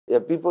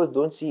people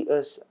don't see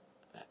us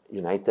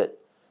united.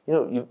 You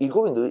know, you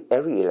go into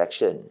every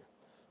election,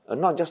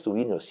 not just to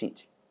win your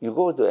seat. You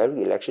go to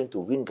every election to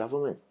win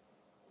government.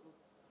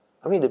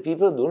 I mean, the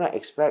people do not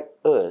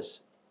expect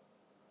us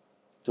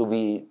to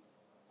be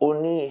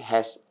only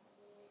has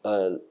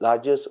a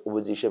largest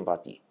opposition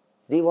party.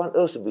 They want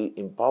us to be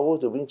in power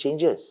to bring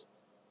changes.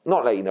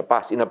 Not like in the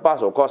past. In the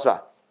past, of course,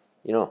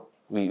 you know,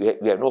 we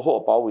have no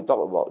hope of power. We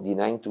talk about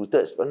denying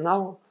 2/3. But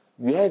now,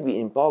 you have been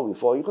in power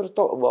before. You've got to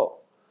talk about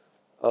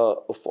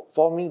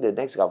forming the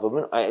next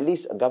government, or at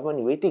least a government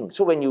in waiting.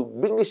 So when you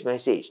bring this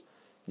message,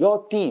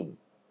 your team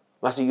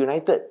must be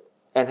united.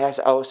 And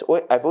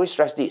I've always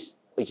stressed this.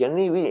 You can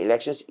only win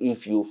elections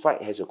if you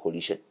fight as a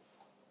coalition.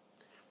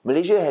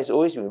 Malaysia has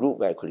always been ruled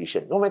by a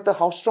coalition. No matter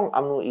how strong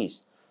UMNO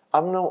is,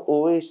 UMNO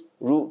always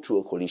ruled through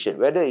a coalition.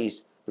 Whether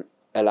it's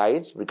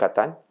Alliance,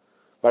 Berkata,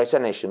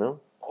 Barisan Nasional,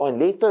 or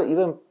later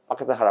even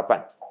Pakatan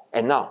Harapan.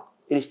 And now,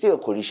 it is still a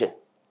coalition.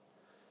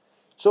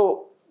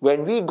 So,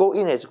 when we go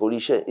in as a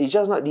coalition, it's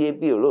just not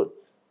DAP alone.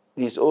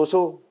 It is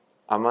also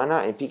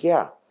Amanah and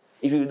PKR.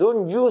 If you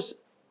don't use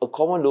a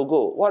common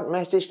logo, what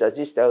message does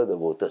this tell the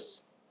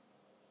voters?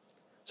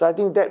 So I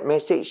think that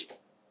message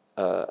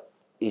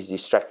is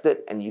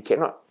distracted, and you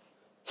cannot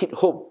hit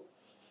home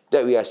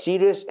that we are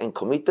serious and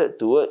committed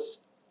towards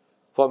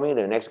forming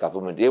the next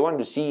government. They want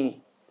to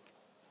see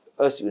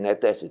us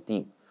united as a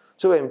team.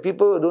 So when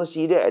people don't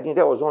see that, I think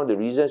that was one of the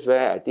reasons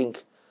where I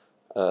think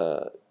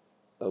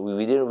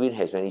we didn't win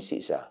as many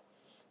seats.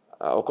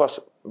 Of course,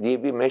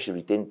 DAP managed to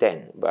retain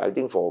 10, but I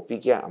think for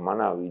PKR and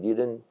Amanah, we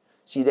didn't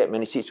see that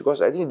many seats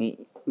because I think the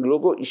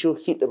logo issue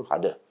hit them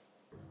harder.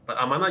 But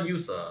Amanah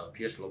used a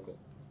PH logo.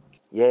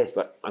 Yes,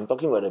 but I'm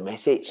talking about the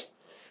message.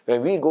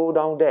 When we go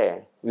down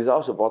there with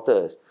our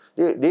supporters,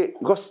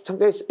 because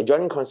sometimes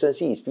adjoining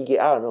constituency is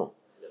PKR, no?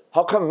 Yes.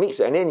 How come mix?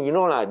 And then, you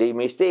know, they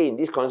may stay in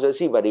this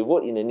constituency, but they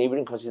vote in the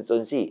neighboring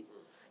constituency.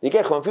 They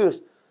get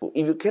confused.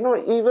 If you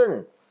cannot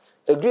even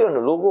agree on the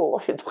logo,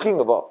 what are you talking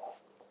about?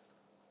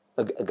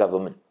 A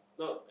government.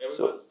 No,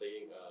 everyone's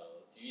saying...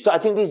 So I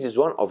think this is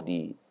one of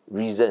the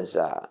reasons.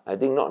 I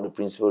think not the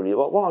principal reason,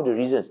 but one of the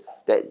reasons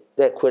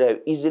that could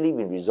have easily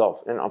been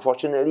resolved. And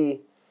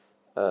unfortunately,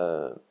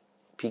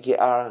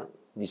 PKR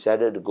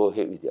decided to go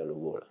ahead with their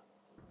logo.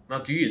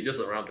 Now, GE is just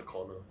around the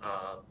corner.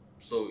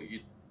 So,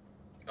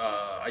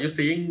 are you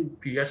saying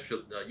PH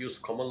should use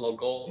common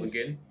logo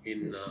again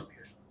in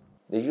PH?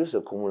 They use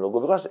a common logo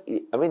because,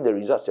 I mean, the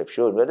results have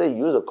shown whether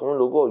you use a common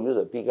logo or use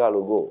a PKR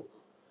logo,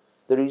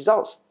 the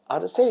results are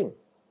the same.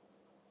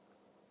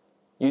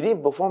 You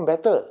didn't perform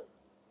better.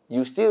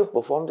 You still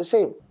perform the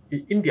same.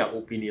 In their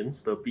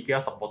opinions, the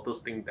PKR supporters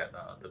think that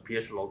the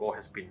PH logo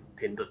has been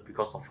tainted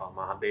because of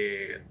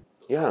Mahathir.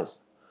 Yeah,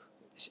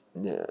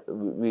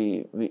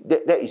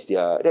 that is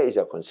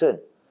their concern.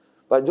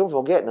 But don't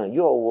forget,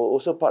 you are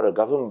also part of the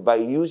government. By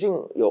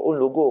using your own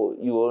logo,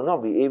 you will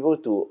not be able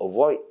to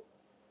avoid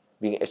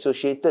being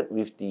associated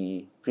with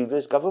the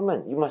previous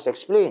government. You must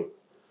explain.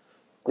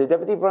 The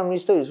Deputy Prime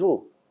Minister is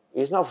who?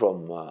 It's not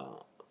from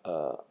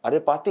other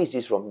parties,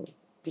 it's from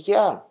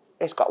PKR.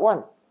 That's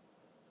Guan.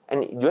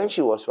 And when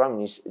she was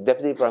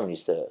Deputy Prime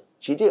Minister,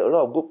 she did a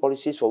lot of good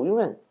policies for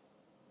women.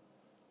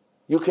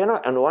 You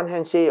cannot, on the one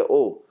hand, say,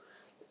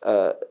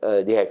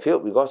 they have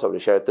failed because of the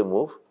Sheraton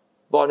move.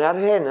 But on the other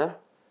hand,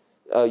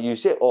 you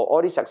say,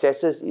 all these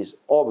successes is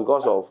all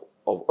because of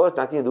us,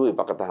 nothing to do with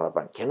Pakatan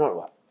Harapan. Cannot,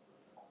 what?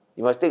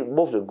 You must take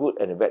both the good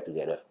and the bad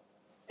together.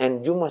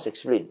 And you must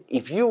explain.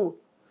 If you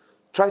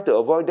try to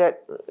avoid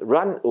that,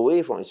 run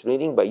away from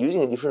explaining by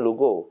using a different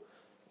logo,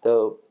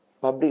 the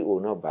public will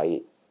not buy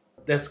it.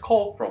 There's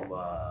call from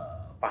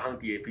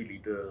Pahang DAP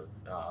leader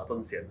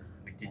Zheng Xian,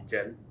 Li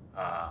Jinjian.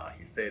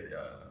 He said,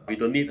 we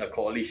don't need a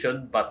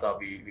coalition, but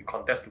we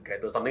contest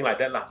together, something like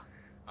that.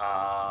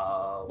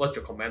 What's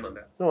your comment on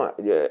that? No,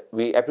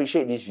 we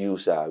appreciate these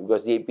views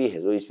because DAP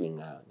has always been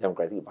a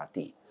democratic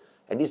party.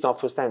 And this is not the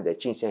first time that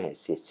Zheng Xian has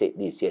said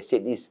this. He has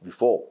said this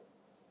before.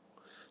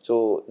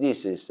 So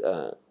this is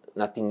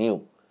nothing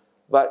new.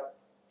 But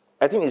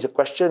I think it's a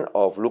question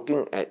of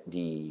looking at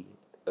the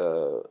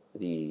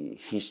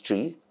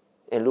history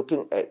and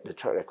looking at the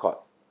track record.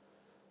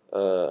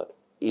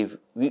 If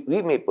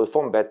we may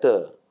perform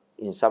better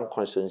in some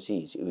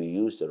constituencies if we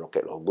use the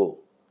rocket logo.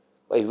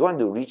 But if we want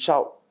to reach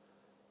out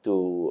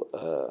to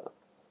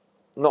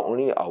not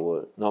only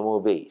our normal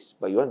base,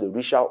 but you want to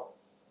reach out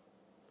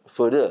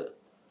further,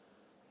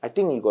 I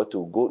think you got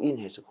to go in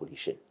as a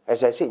coalition.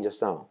 As I said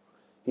just now,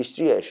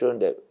 history has shown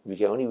that we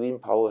can only win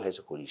power as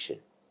a coalition.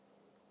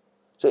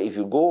 So if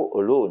you go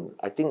alone,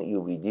 I think it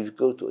will be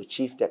difficult to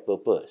achieve that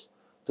purpose,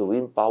 to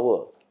win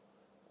power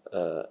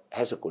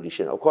as a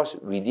coalition. Of course,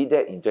 we did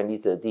that in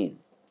 2013.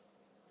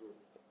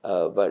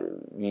 But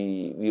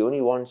we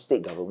only want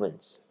state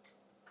governments.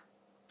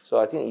 So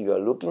I think if you are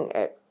looking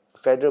at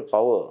federal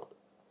power,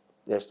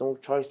 there's no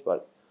choice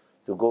but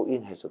to go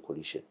in as a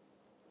coalition.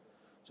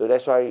 So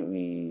that's why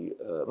we,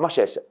 much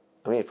as,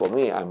 I mean, for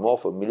me, I'm more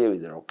familiar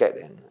with the rocket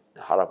and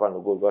the Harapan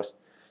logo because,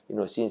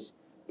 since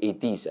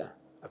 80s,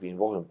 I've been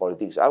involved in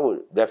politics. I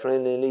would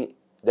definitely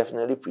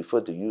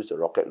prefer to use the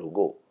rocket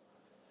logo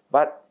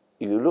But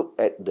if you look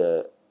at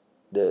the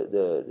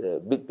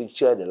big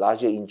picture, the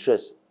larger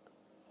interest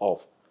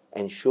of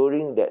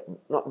ensuring that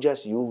not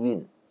just you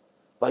win,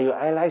 but your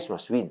allies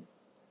must win,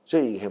 so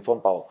you can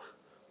form power.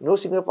 No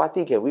single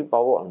party can win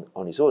power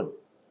on its own.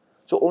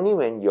 So only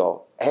when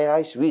your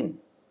allies win,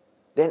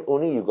 then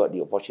only you got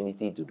the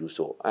opportunity to do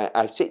so.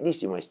 I've said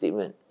this in my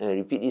statement, and I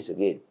repeat this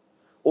again.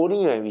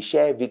 Only when we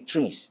share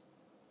victories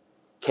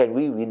can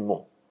we win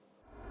more.